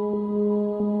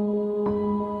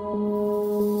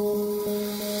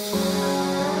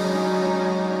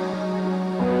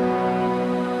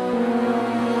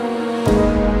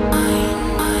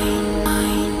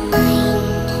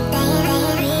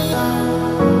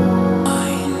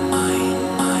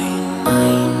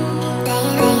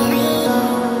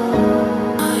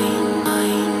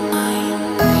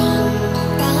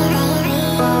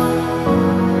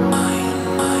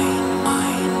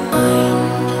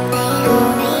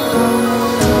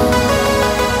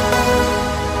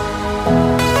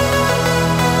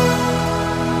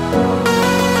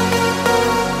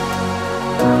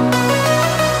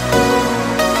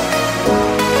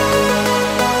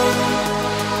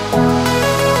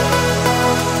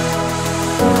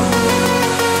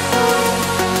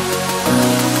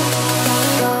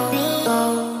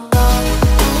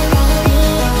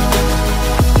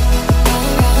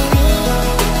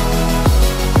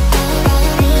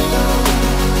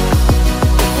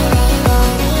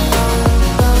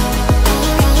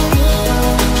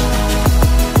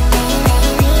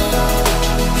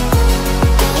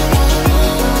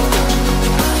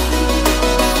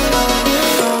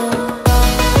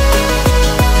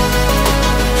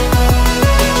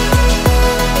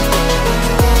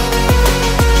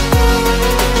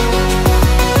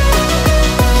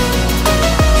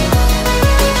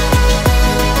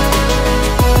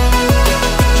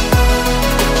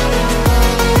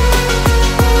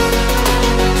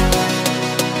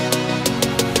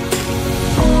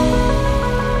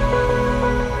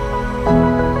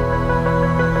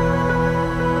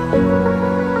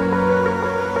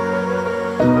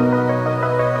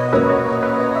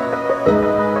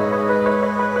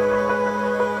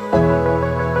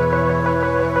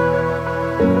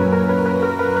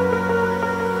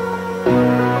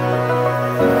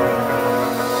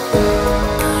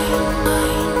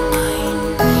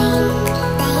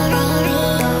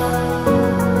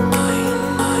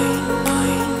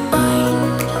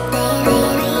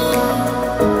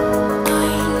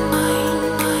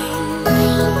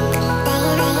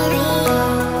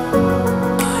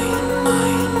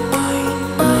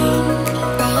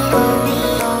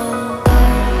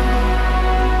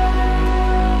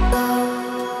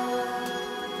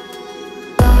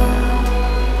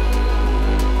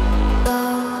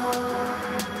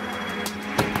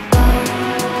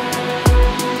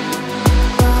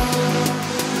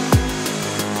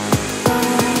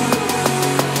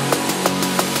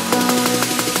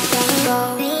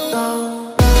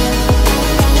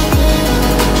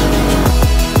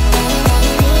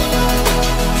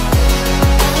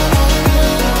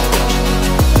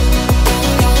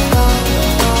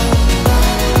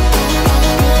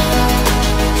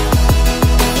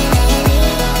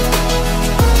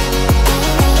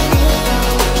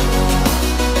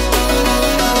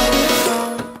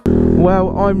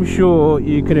 Well, I'm sure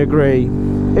you can agree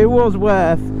it was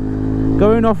worth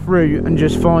going off route and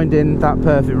just finding that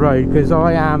perfect road, because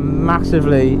I am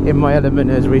massively in my element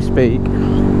as we speak.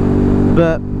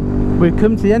 But we've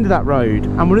come to the end of that road,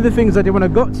 and one of the things I did when I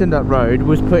got to the end of that road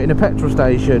was put in a petrol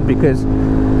station, because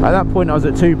at that point I was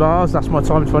at 2 bars. That's my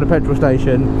time to find a petrol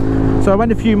station. So I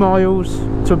went a few miles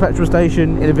to a petrol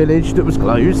station in a village that was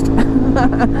closed.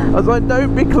 I was like,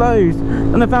 don't be closed.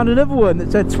 And I found another one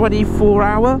that said 24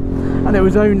 hour, and it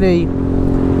was only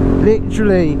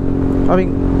literally, I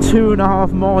think,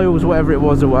 2.5 miles, whatever it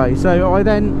was, away. So I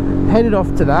then headed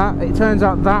off to that. It turns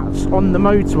out that's on the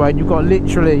motorway, and you've got to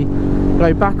literally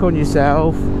go back on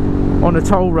yourself, on a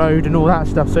toll road and all that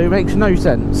stuff, so it makes no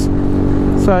sense.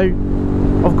 So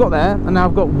I've got there, and now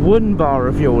I've got 1 bar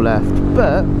of fuel left,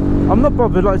 but I'm not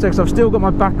bothered, like I said, because I've still got my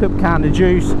backup can of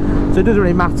juice, so it doesn't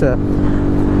really matter.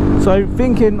 So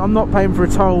thinking I'm not paying for a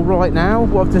toll right now,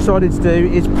 what I've decided to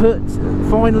do is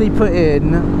finally put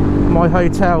in my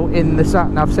hotel in the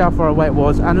sat nav, see how far away it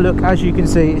was, and look, as you can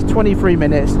see, it's 23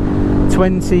 minutes,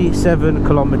 27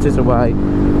 kilometers away,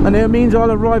 and it means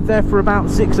I'll arrive there for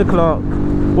about 6 o'clock.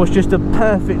 Was just a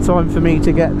perfect time for me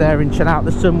to get there and chill out.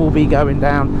 The sun will be going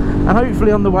down, and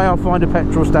hopefully on the way I'll find a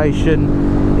petrol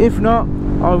station. If not,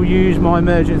 I'll use my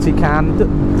emergency can that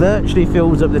virtually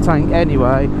fills up the tank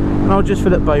anyway, and I'll just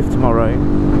fill up both tomorrow.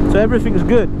 So everything's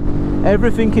good.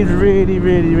 Everything is really,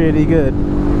 really, really good.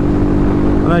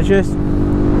 And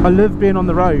I love being on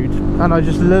the road, and I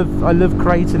love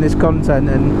creating this content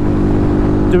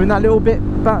and doing that little bit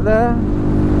back there.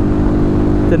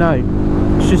 Don't know.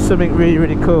 It's just something really,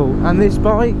 really cool. And this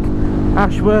bike,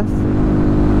 Ashworth,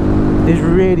 is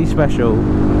really special.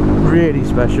 Really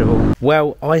special.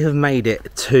 Well, I have made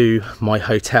it to my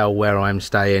hotel where I'm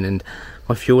staying, and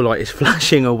my fuel light is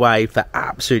flashing away for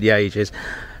absolutely ages.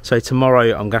 So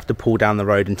tomorrow I'm going to have to pull down the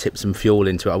road and tip some fuel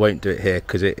into it. I won't do it here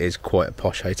because it is quite a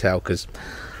posh hotel, because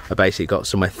I basically got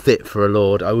somewhere fit for a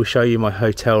lord. I will show you my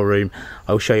hotel room.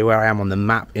 I will show you where I am on the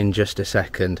map in just a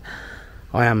second.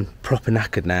 I am proper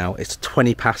knackered now. It's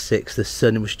 20 past 6, the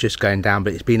sun was just going down,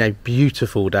 but it's been a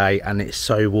beautiful day and it's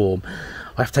so warm.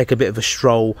 I have to take a bit of a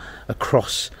stroll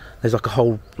across, there's like a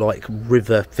whole like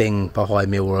river thing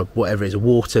behind me, or whatever it is, a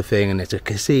water thing, and there's a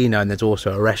casino, and there's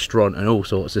also a restaurant and all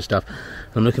sorts of stuff.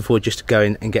 And I'm looking forward just to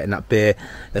going and getting that beer.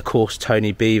 Of course,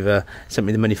 Tony Beaver sent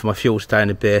me the money for my fuel stay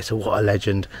and a beer, so what a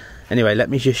legend. Anyway, let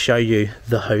me just show you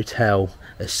the hotel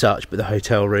as such, but the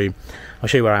hotel room. I'll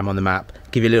show you where I am on the map,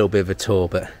 give you a little bit of a tour,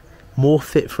 but more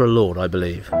fit for a lord, I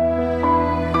believe.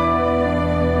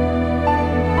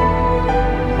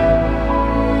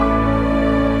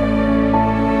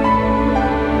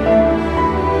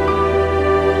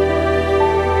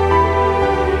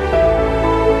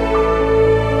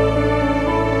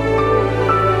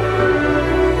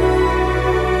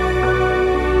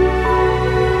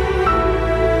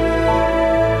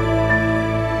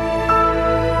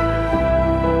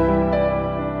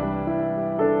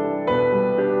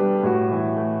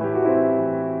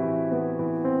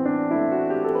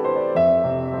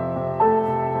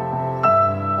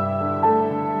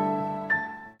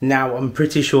 Now, I'm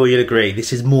pretty sure you'll agree,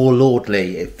 this is more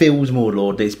lordly. It feels more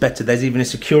lordly, it's better. There's even a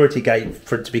security gate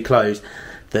for it to be closed.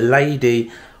 The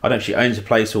lady, I don't know if she owns a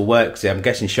place or works there, I'm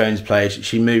guessing she owns a place.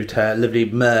 She moved her lovely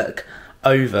Merc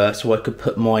over so I could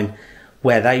put mine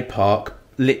where they park,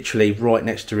 literally right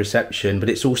next to reception, but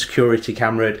it's all security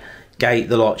cameraed, gate,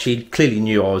 the lot. She clearly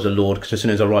knew I was a lord, because as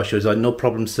soon as I arrived she was like, no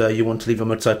problem sir, you want to leave a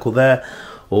motorcycle there,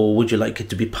 or would you like it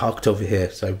to be parked over here?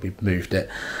 So we moved it.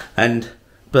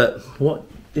 But what,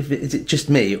 is it just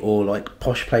me, or like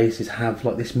posh places have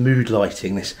like this mood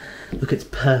lighting, this, look, it's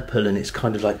purple and it's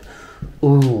kind of like,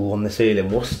 ooh, on the ceiling.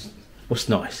 What's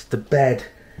nice, the bed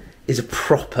is a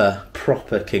proper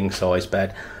king size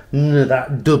bed. None of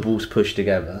that doubles pushed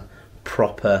together.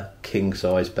 Proper king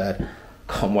size bed.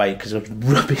 Can't wait, because I was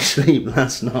rubbish sleep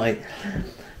last night.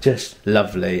 Just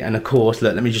lovely. And of course,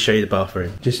 look, let me just show you the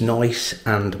bathroom. Just nice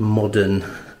and modern,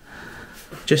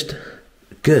 just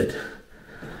good.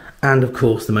 And of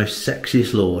course, the most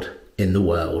sexiest lord in the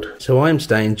world. So I'm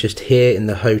staying just here in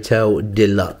the Hotel de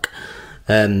Luck.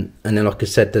 And then, like I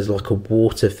said, there's like a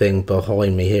water thing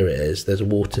behind me. Here it is. There's a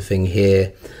water thing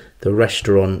here. The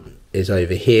restaurant is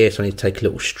over here, so I need to take a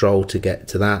little stroll to get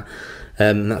to that.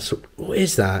 That's, what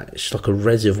is that? It's just like a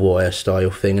reservoir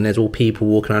style thing, and there's all people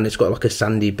walking around. It's got like a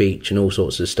sandy beach and all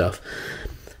sorts of stuff.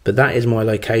 But that is my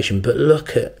location. But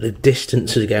look at the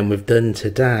distances again we've done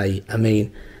today. I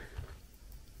mean,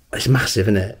 it's massive,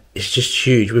 isn't it? It's just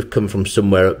huge. We've come from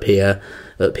somewhere up here,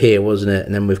 wasn't it?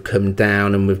 And then we've come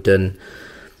down and we've done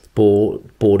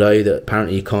Bordeaux, that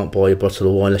apparently you can't buy a bottle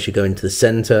of wine unless you go into the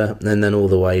centre, and then all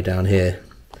the way down here.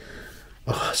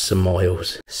 Oh, some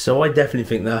miles. So I definitely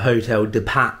think the Hotel de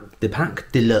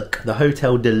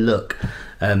Luck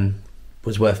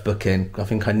was worth booking. I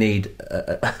think I need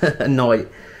a night.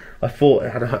 I thought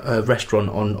it had a restaurant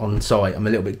on site. I'm a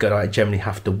little bit good. I generally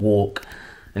have to walk,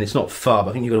 and it's not far, but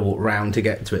I think you've got to walk round to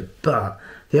get to it. But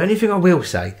the only thing I will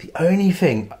say,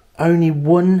 only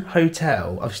one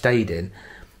hotel I've stayed in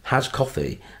has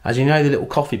coffee. As you know, the little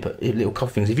coffee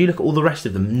things, if you look at all the rest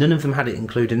of them, none of them had it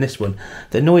included in this one.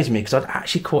 That annoys me, because I'd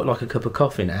actually quite like a cup of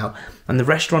coffee now. And the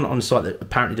restaurant on site that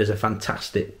apparently does a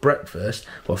fantastic breakfast,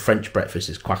 well, French breakfast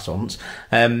is croissants,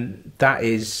 that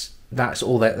is that's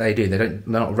all that they do. They're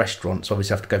not restaurants, so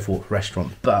obviously I have to go for a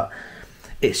restaurant, but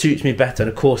it suits me better. And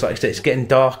of course, like I said, it's getting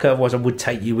darker, otherwise I would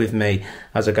take you with me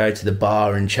as I go to the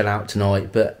bar and chill out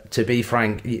tonight. But to be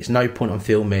frank, it's no point on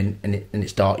filming and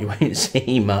it's dark, you won't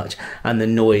see much, and the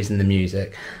noise and the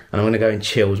music. And I'm going to go and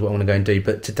chill is what I'm going to go and do.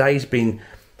 But today's been,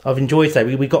 I've enjoyed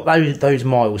today. We got those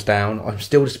miles down. I'm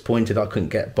still disappointed I couldn't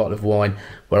get a bottle of wine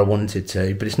where I wanted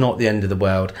to, but it's not the end of the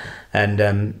world. And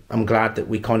I'm glad that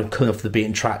we kind of come off the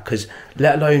beaten track, because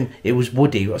let alone it was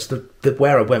woody.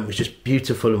 Where I went was just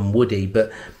beautiful and woody,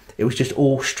 but it was just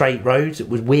all straight roads. It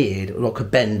was weird, like a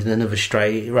bend and another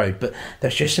straight road. But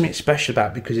there's just something special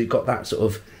about it, because it got that sort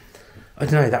of, I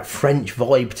don't know, that French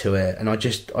vibe to it. And I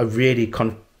just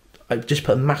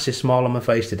put a massive smile on my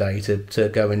face today to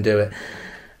go and do it.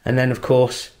 And then, of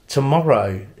course,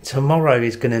 tomorrow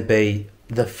is going to be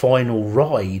the final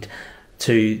ride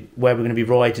to where we're going to be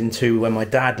riding to where my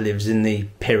dad lives in the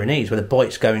Pyrenees, where the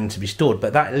bike's going to be stored.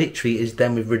 But that literally is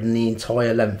then we've ridden the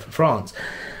entire length of France.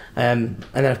 And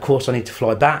then, of course, I need to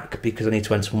fly back because I need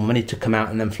to earn some money to come out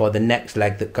and then fly the next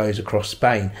leg that goes across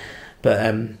Spain. But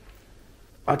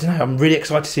I don't know, I'm really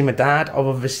excited to see my dad.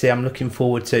 Obviously, I'm looking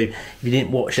forward to, if you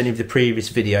didn't watch any of the previous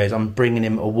videos, I'm bringing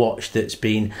him a watch that's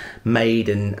been made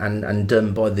and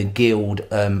done by the Guild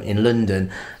in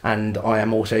London. And I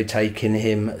am also taking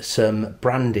him some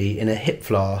brandy in a hip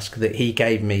flask that he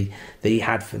gave me, that he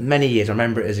had for many years. I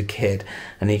remember it as a kid,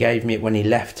 and he gave me it when he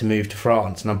left to move to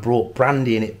France, and I brought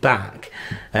brandy in it back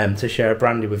to share a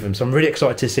brandy with him. So I'm really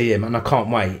excited to see him, and I can't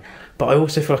wait. But I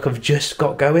also feel like I've just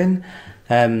got going.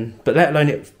 But let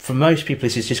alone for most people,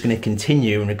 this is just going to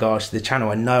continue in regards to the channel.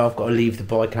 I know I've got to leave the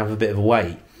bike and have a bit of a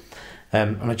wait.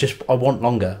 And I want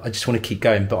longer. I just want to keep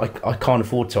going, but I can't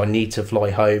afford to. I need to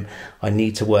fly home. I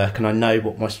need to work, and I know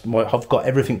what I've got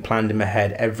everything planned in my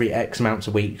head every X amounts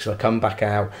of weeks. I come back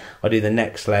out, I do the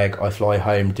next leg, I fly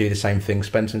home, do the same thing,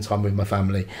 spend some time with my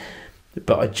family.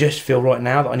 But I just feel right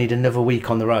now that I need another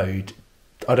week on the road.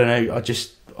 I don't know.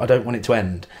 I don't want it to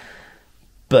end.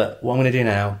 But what I'm going to do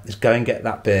now is go and get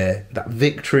that beer, that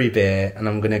victory beer, and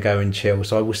I'm going to go and chill.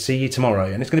 So I will see you tomorrow.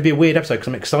 And it's going to be a weird episode because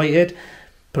I'm excited,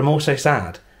 but I'm also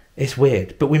sad. It's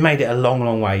weird. But we made it a long,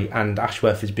 long way, and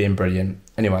Ashworth is being brilliant.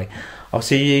 Anyway, I'll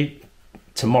see you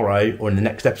tomorrow or in the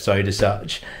next episode as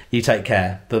such. You take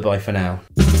care. Bye-bye for now.